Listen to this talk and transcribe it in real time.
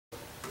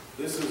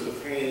This is a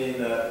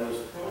painting that was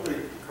probably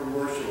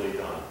commercially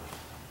done.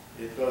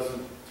 It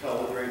doesn't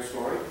tell a great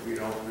story. We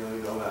don't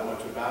really know that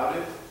much about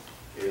it.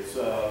 It's,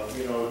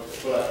 you know,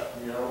 but,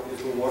 you know,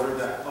 is the water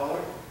that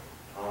color?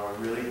 On a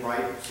really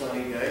bright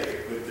sunny day,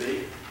 it could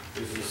be.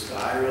 Is the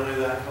sky really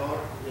that color?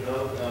 You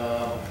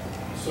know,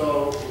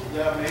 so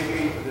yeah,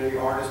 maybe the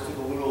artist took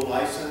a little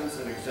license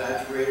and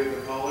exaggerated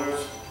the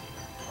colors,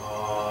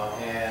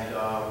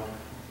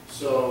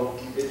 so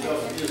it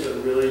just is a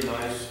really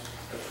nice,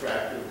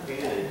 attractive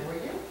painting,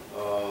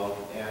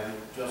 and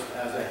just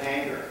as a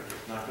hanger.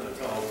 It's not going to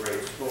tell a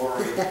great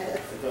story.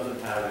 It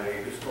doesn't have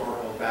any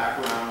historical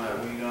background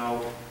that we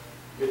know.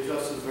 It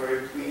just is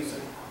very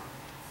pleasing,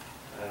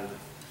 and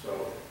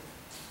so.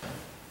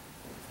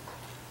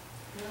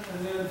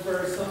 And then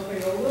for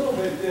something a little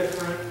bit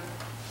different,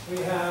 we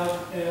have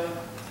a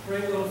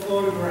great little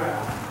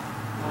photograph.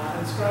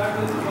 Inscribed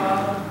at the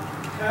bottom,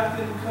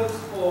 Captain Cook's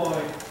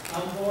boy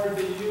on board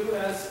the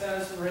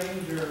USS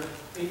Ranger,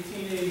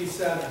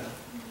 1887.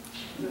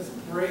 This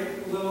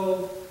great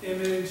little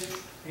image,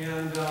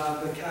 and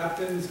the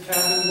captain's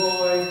cabin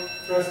boy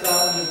dressed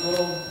out in his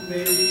little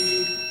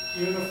Navy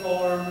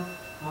uniform.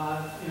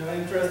 You know,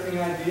 interesting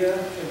idea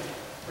to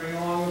bring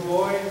along a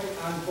boy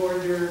on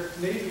board your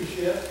Navy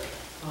ship.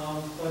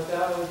 But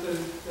that was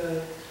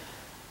the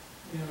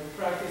you know,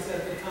 practice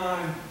at the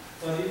time.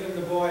 But even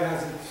the boy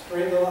has a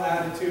straight little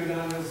attitude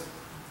on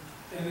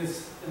in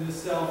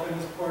himself, in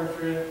his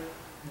portrait,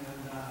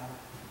 and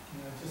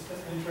you know, just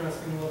an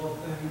interesting little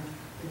thing.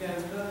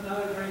 Again,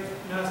 not a great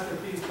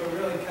masterpiece, but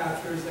really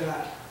captures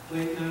that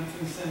late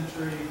 19th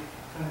century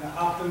kind of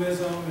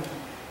optimism and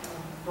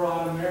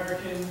broad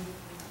American,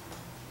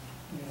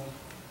 you know,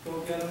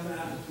 go-get-em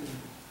attitude.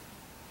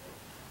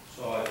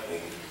 So I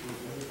think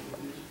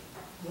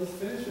Let's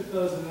finish with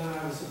those, and then I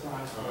have a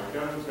surprise.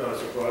 Kevin's got a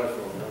surprise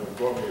for me. He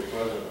brought me a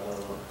present.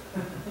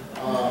 I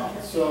don't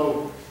know.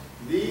 So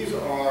these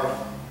are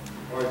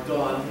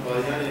done by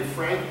a guy named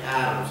Frank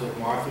Adams of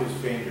Martha's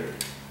Vineyard.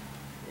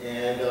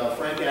 And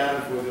Frank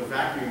Adams was a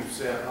vacuum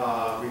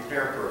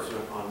repair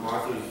person on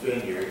Martha's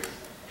Vineyard.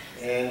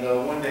 And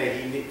one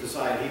day he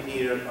decided he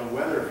needed a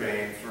weather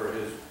vane for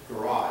his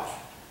garage.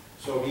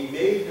 So he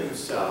made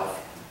himself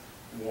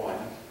one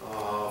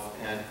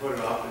and put it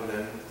up, and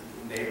then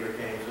neighbor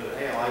came and said,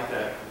 hey, I like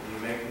that, can you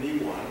make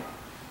me one?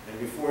 And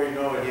before you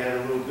know it, he had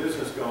a little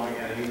business going,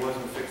 and he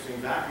wasn't fixing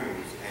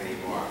vacuums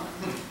anymore.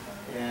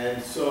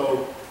 And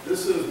so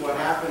this is what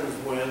happens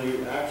when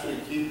you actually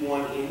keep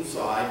one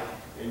inside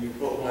and you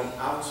put one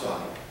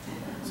outside.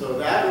 So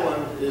that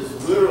one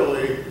is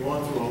literally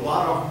going through a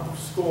lot of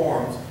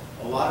storms,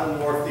 a lot of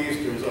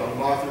northeasters on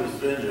Martha's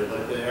Vineyard,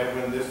 like they have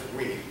been this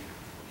week.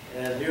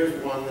 And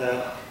here's one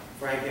that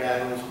Frank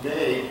Adams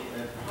made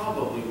and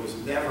probably was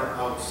never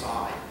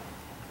outside.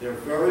 They're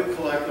very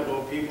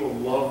collectible. People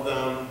love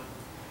them,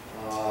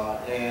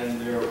 and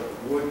they're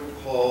wood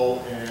hull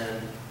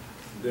and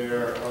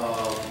they're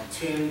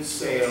tin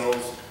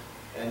sails,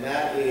 and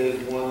that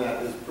is one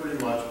that is pretty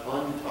much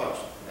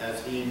untouched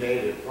as he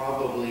made it,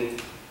 probably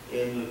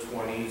in the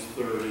 20s,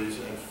 30s,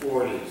 and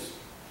 40s.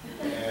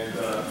 And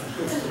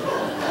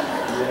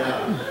yeah,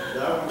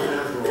 that one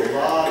went through a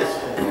lot of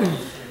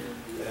storms.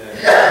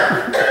 And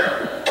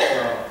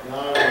now I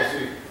want to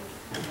see.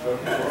 One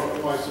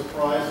of my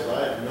surprises, I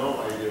have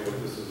no idea what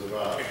this is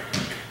about.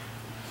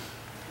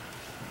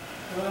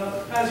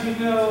 Well, as you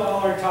know, all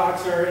our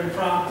talks are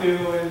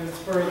impromptu and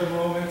spur of the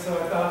moment, so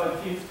I thought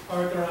I'd keep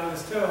Arthur on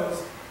his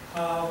toes.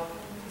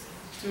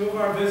 Two of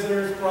our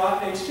visitors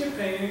brought a ship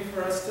painting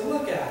for us to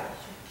look at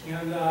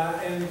and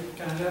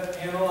kind of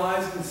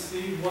analyze and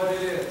see what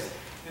it is.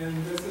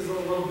 And this is a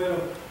little bit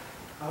of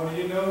how do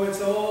you know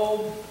it's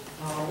old?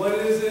 What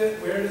is it?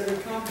 Where does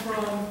it come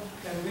from?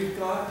 And we've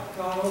gone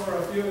over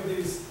a few of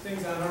these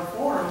things on our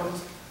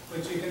forums,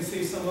 which you can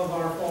see some of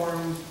our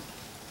forums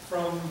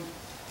from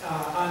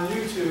on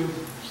YouTube.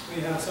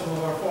 We have some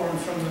of our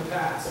forums from the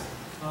past.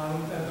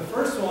 And the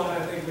first one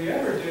I think we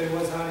ever did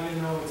was how do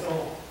you know it's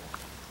old?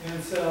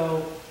 And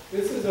so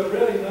this is a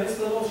really nice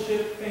little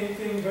ship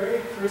painting, very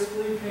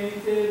crisply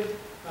painted,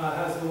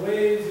 has the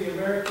waves, the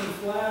American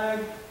flag.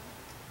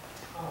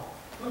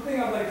 One thing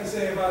I'd like to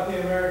say about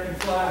the American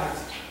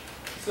flags.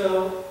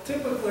 So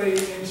typically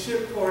in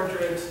ship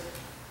portraits,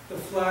 the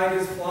flag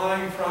is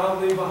flying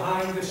proudly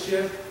behind the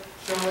ship,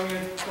 showing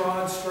its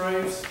broad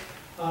stripes.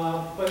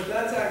 But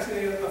that's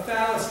actually a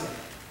fallacy,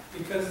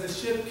 because the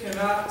ship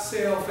cannot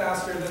sail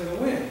faster than the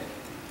wind.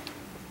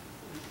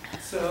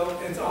 So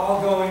it's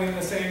all going in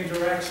the same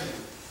direction.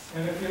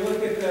 And if you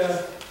look at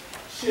the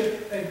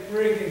ship at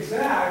Brig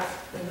Exact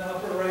in the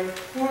upper right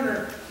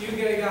corner, you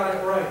got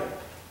it right.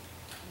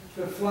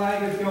 The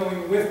flag is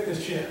going with the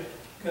ship,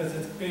 because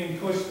it's being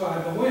pushed by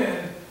the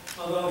wind,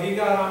 although he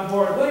got on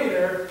board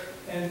later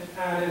and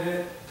added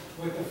it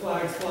with the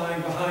flags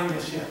flying behind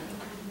the ship.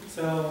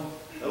 So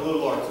a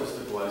little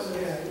artistic license.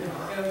 Yeah, you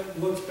know, it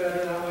looks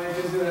better that way.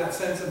 It gives you that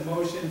sense of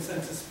motion,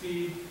 sense of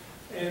speed,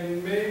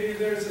 and maybe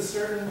there's a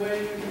certain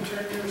way you can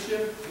turn your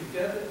ship to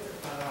get it.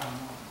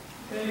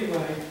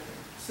 Anyway,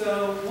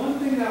 so one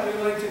thing that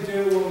we like to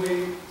do when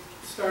we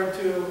start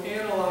to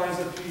analyze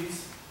a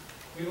piece,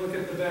 we look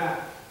at the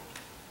back.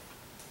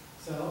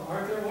 So,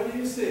 Arthur, what do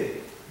you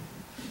see?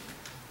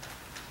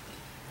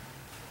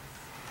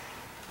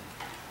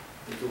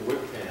 It's a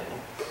wood panel.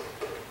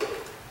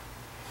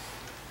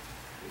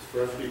 It's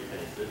freshly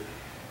painted.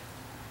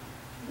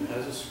 It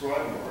has a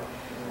scribe mark.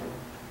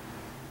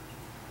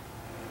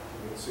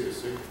 Let's see a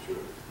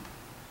signature.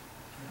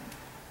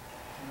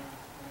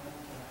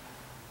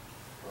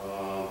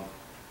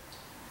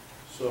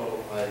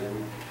 So I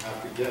would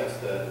have to guess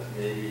that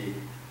maybe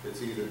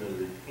it's either been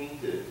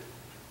repainted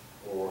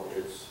or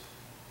it's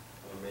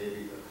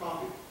maybe a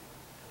copy.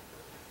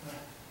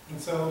 And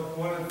so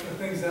one of the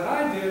things that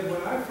I did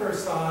when I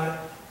first saw it,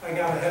 I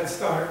got a head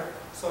start.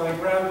 So I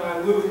grabbed my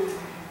loupe,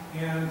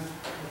 and it's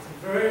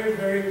a very,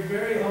 very,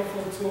 very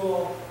helpful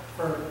tool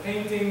for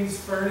paintings,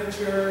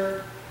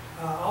 furniture,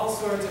 all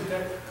sorts of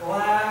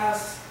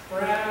glass,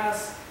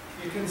 brass.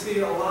 You can see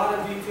a lot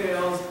of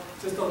details.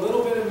 Just a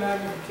little bit of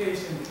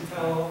magnification can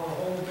tell a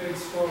whole big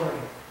story.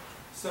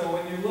 So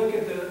when you look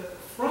at the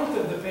front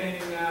of the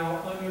painting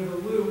now, under the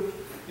loupe,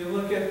 you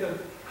look at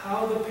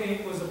how the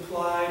paint was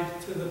applied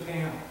to the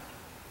panel.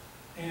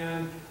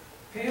 And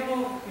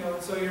panel,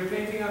 so you're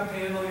painting on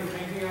panel, you're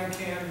painting on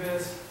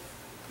canvas.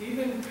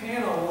 Even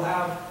panel will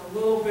have a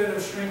little bit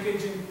of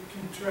shrinkage and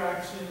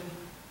contraction,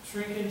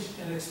 shrinkage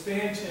and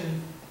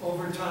expansion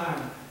over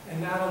time.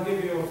 And that'll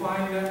give you a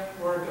fine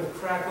network of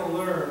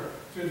craquelure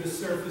through the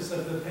surface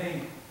of the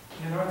paint.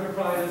 And Arthur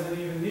probably doesn't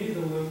even need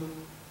the loupe.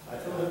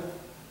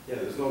 Yeah,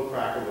 there's no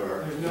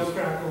craquelure. There's no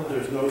craquelure.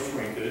 There's no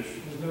shrinkage.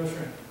 There's no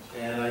shrinkage.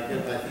 And I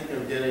think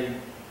I'm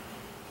getting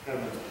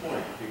Kevin's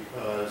point,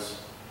 because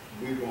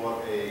we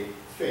bought a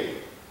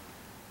fake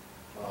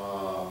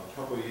a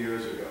couple of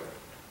years ago.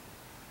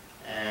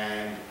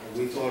 And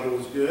we thought it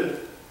was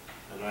good,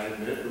 and I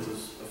admit it was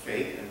a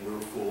fake and we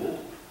were fooled.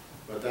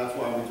 But that's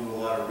why we do a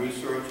lot of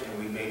research and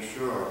we make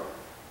sure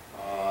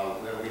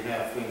that we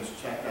have things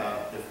checked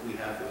out if we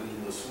have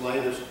even the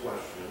slightest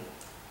question.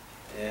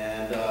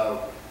 And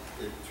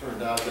it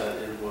turned out that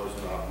it was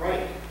not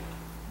right.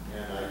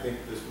 And I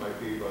think this might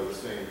be by the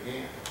same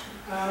hand.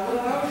 Well,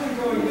 I wasn't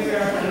going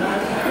there, and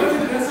I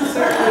wasn't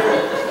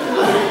necessarily...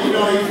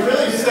 He's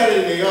really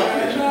setting me up.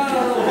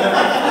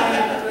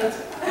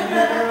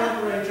 You're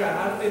on the right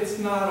track. It's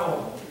not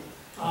old.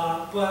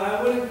 But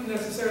I wouldn't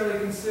necessarily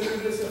consider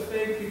this a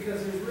fake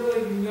because there's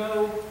really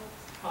no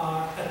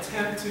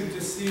attempt to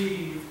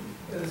deceive.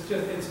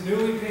 It's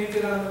newly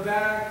painted on the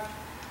back.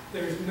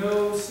 There's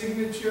no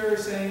signature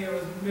saying it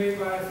was made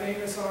by a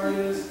famous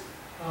artist.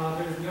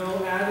 There's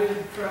no added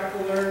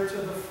craquelure to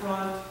the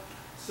front.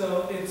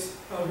 So it's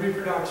a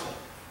reproduction.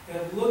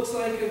 It looks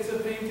like it's a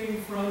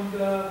painting from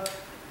the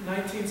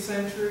 19th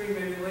century,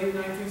 maybe late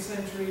 19th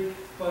century,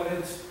 but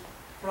it's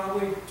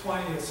probably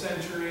 20th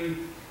century,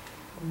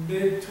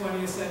 mid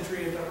 20th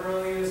century at the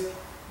earliest,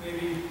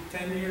 maybe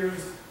 10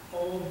 years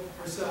old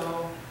or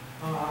so.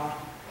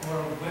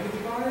 Or when did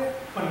you buy it?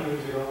 20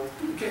 years ago.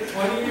 Okay,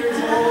 20 years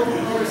old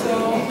or so.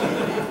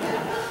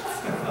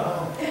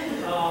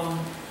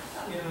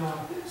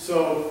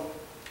 So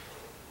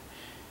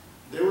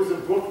there was a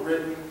book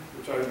written,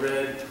 which I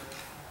read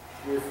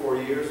 3 or 4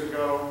 years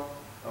ago,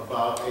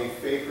 about a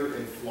faker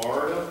in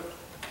Florida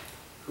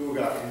who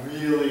got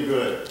really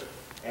good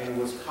and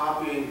was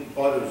copying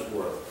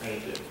Buttersworth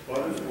paintings.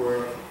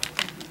 Buttersworth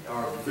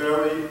are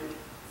very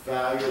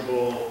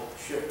valuable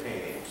ship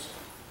paintings,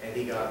 and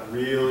he got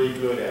really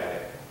good at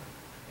it.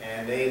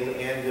 And they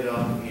ended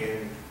up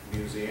in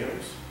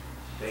museums.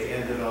 They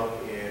ended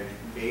up in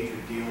major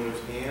dealers'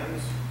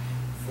 hands.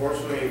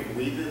 Fortunately,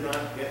 we did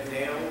not get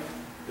nailed.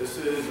 This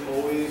is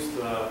always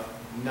the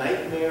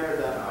nightmare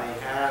that I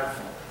have,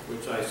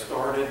 which I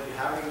started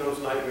having those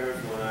nightmares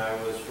when I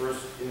was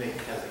first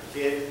as a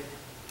kid.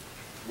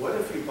 What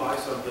if you buy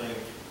something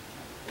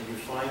and you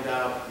find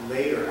out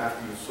later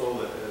after you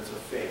sold it that it's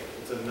a fake?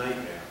 It's a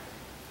nightmare.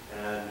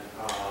 And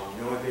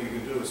the only thing you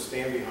can do is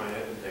stand behind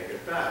it and take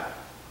it back,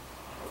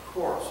 of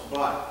course.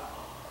 But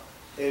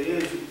it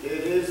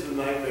is the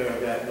nightmare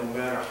that no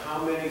matter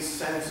how many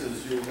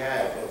senses you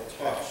have of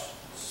touch,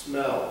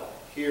 smell,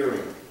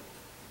 hearing,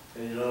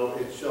 and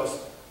it's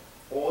just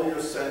all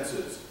your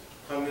senses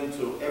come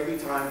into every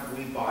time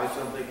we buy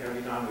something,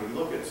 every time we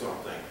look at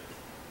something.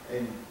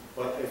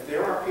 But if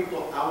there are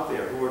people out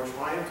there who are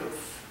trying to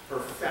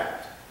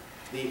perfect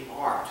the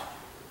art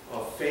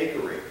of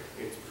fakery,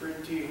 it's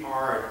pretty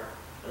hard.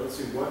 Let's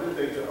see, what did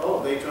they do?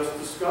 Oh, they just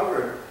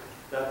discovered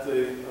that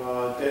the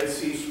Dead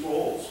Sea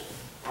Scrolls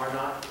are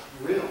not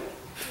real.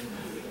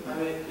 I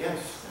mean,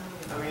 yes.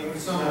 I mean,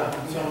 some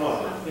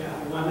of them. Yeah,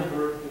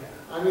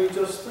 I mean,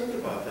 just think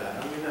about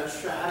that. I mean, that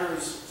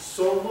shatters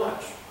so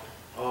much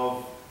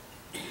of,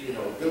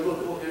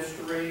 biblical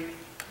history,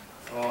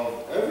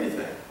 of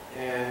everything.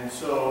 And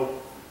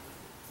so,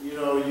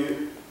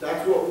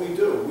 that's what we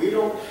do. We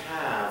don't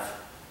have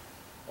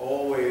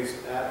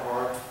always at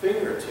our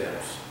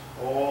fingertips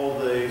all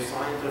the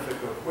scientific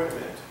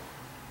equipment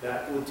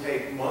that would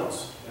take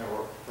months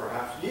or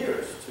perhaps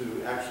years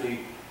to actually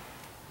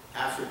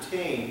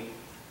ascertain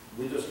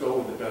we just go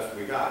with the best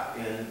we got.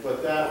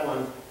 But that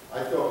one,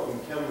 I thought when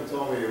Kevin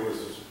told me it was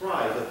a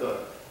surprise, I thought,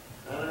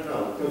 I don't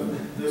know, because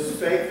this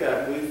stake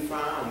that we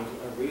found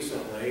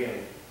recently,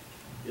 and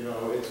you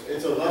know,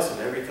 it's a lesson.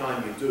 Every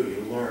time you do,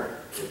 you learn.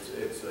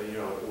 It's you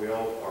know,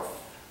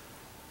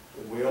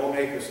 we all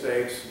make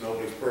mistakes.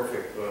 Nobody's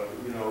perfect, but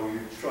you know,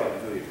 you try to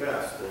do your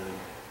best. And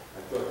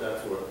I thought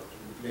that's what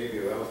maybe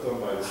I was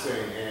done by the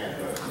same hand,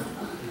 but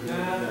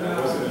Nah,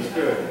 it wasn't as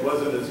good. It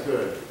wasn't as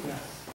good.